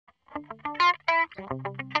Hello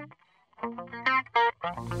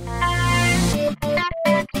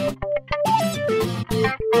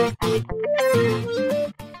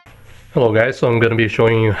guys, so I'm going to be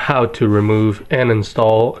showing you how to remove and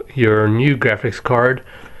install your new graphics card.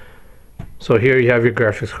 So here you have your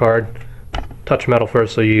graphics card. Touch metal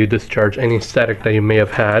first so you discharge any static that you may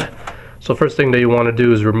have had. So first thing that you want to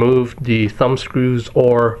do is remove the thumb screws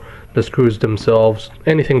or the screws themselves,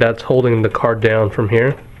 anything that's holding the card down from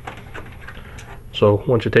here. So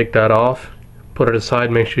once you take that off, put it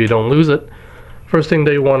aside, make sure you don't lose it. First thing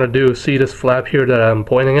that you want to do is see this flap here that I'm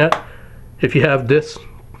pointing at. If you have this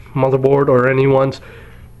motherboard or any ones,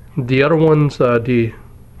 the other ones, the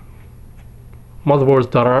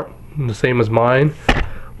motherboards that aren't the same as mine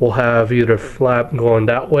will have either flap going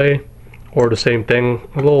that way or the same thing,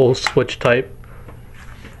 a little switch type.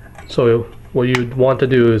 So what you want to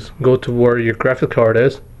do is go to where your graphics card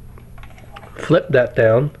is, flip that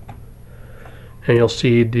down, and you'll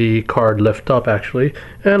see the card lift up actually,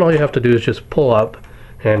 and all you have to do is just pull up,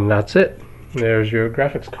 and that's it. There's your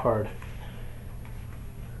graphics card.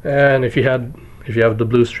 And if you have the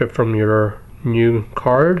blue strip from your new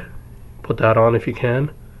card, put that on if you can.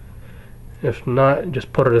 If not,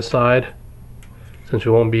 just put it aside, since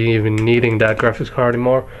you won't be even needing that graphics card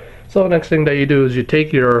anymore. So the next thing that you do is you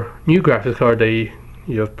take your new graphics card that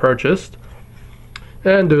you have purchased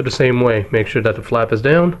and do it the same way. Make sure that the flap is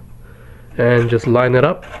down and just line it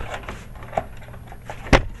up.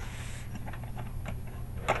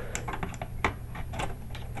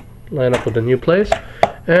 Line up with the new place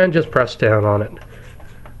and just press down on it.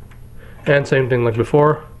 And same thing like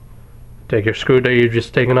before, take your screw that you've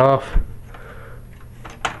just taken off,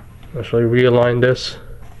 actually realign this,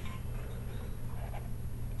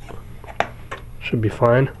 should be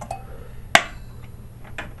fine.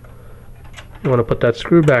 You want to put that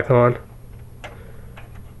screw back on,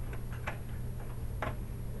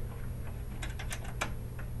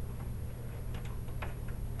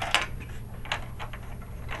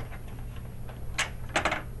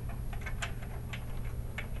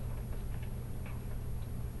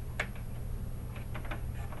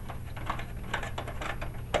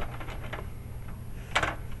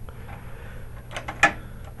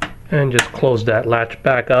 and just close that latch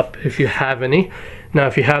back up if you have any. Now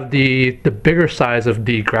if you have the bigger size of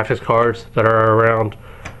the graphics cards that are around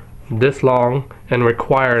this long and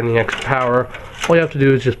require any extra power, all you have to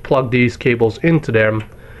do is just plug these cables into them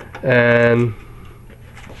and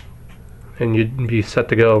you'd be set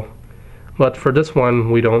to go. But for this one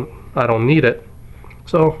I don't need it,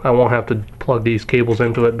 so I won't have to plug these cables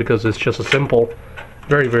into it because it's just a simple,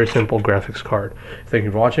 very simple graphics card. Thank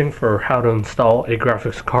you for watching for how to install a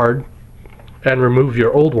graphics card and remove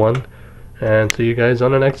your old one, and see you guys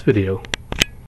on the next video.